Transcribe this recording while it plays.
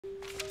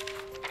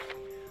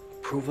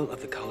approval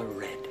of the color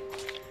red.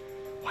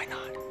 Why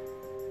not?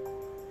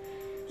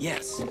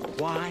 Yes,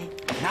 why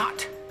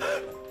not?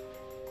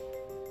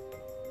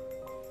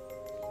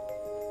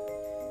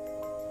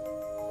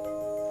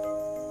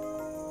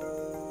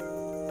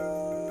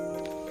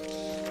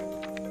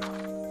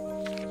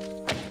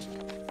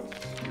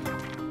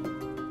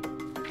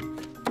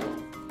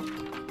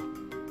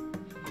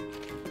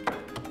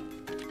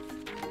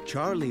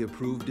 Charlie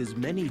approved as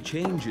many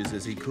changes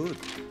as he could,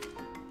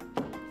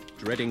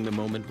 dreading the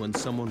moment when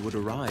someone would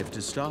arrive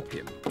to stop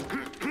him.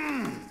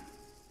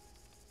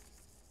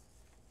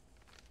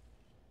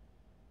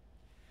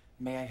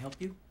 May I help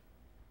you?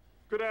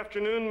 Good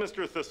afternoon,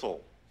 Mr.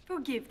 Thistle.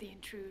 Forgive the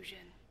intrusion.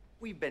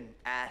 We've been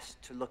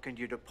asked to look into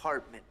your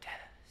department.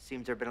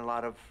 Seems there have been a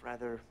lot of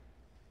rather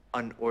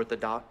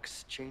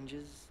unorthodox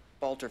changes.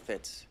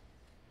 Balterfits.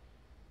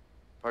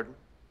 Pardon?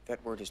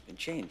 That word has been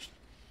changed.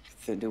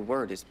 The new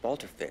word is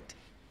balterfit.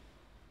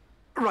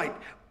 Right.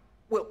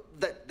 Well,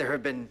 there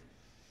have been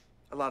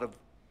a lot of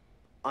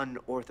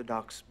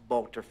unorthodox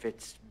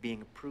balterfits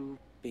being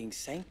approved. Being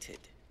sancted.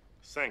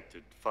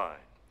 Sancted, fine.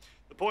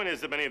 The point is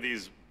that many of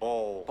these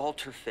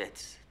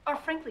Balterfits. Are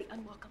frankly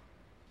unwelcome.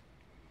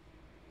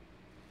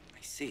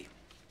 I see.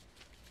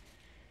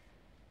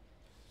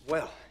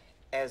 Well,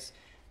 as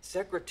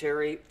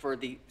secretary for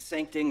the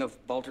sancting of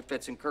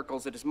balterfits and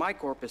kirkles, it is my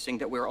corpusing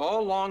that we're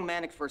all long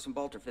manicked for some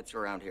balterfits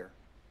around here.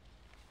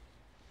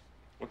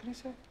 What did he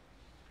say?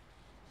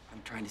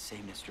 I'm trying to say,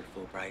 Mr.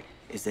 Fulbright,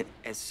 is that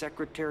as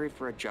Secretary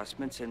for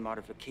Adjustments and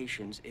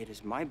Modifications, it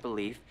is my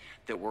belief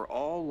that we're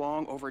all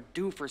long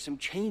overdue for some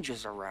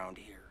changes around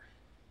here.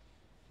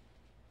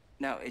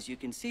 Now, as you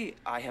can see,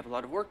 I have a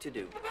lot of work to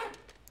do.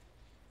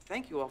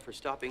 Thank you all for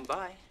stopping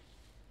by.